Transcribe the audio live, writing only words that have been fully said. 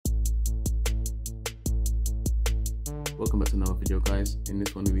Welcome back to another video, guys. In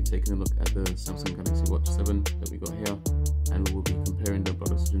this one we'll be taking a look at the Samsung Galaxy Watch 7 that we got here, and we will be comparing the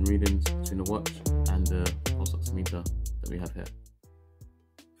blood oxygen readings between the watch and the pulse oximeter that we have here.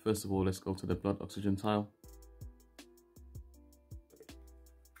 First of all, let's go to the blood oxygen tile.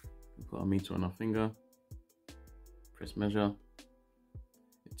 We put our meter on our finger, press measure.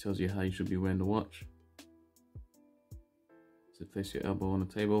 It tells you how you should be wearing the watch. So place your elbow on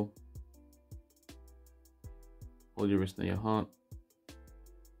the table, hold your wrist near your heart,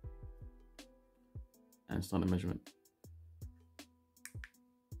 and start the measurement.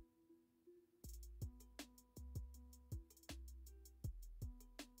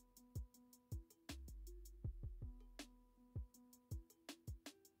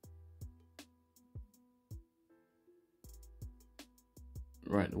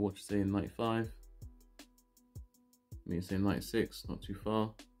 Right, the watch is saying 95, me saying 96, not too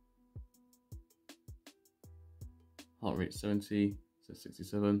far. Heart rate 70, says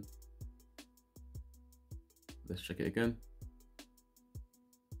 67. Let's check it again.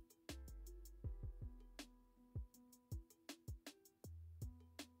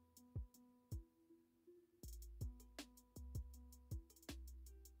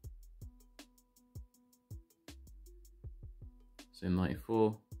 Say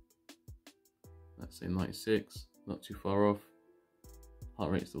 94, let's say 96, not too far off.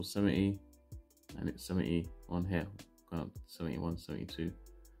 Heart rate still 70, and it's 71 here, going up to 71, 72.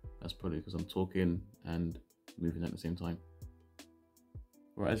 That's probably because I'm talking and moving at the same time.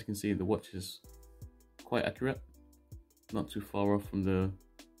 Right, as you can see, the watch is quite accurate, not too far off from the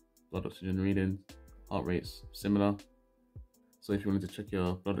blood oxygen reading. Heart rate's similar. So if you wanted to check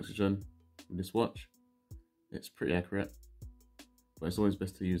your blood oxygen with this watch, it's pretty accurate. But it's always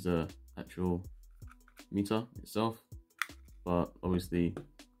best to use the actual meter itself. But obviously,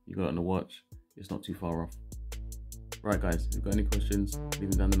 you got it on the watch, it's not too far off. Right, guys, if you've got any questions, leave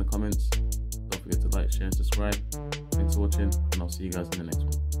them down in the comments. Don't forget to like, share, and subscribe. Thanks for watching, and I'll see you guys in the next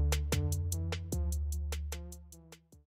one.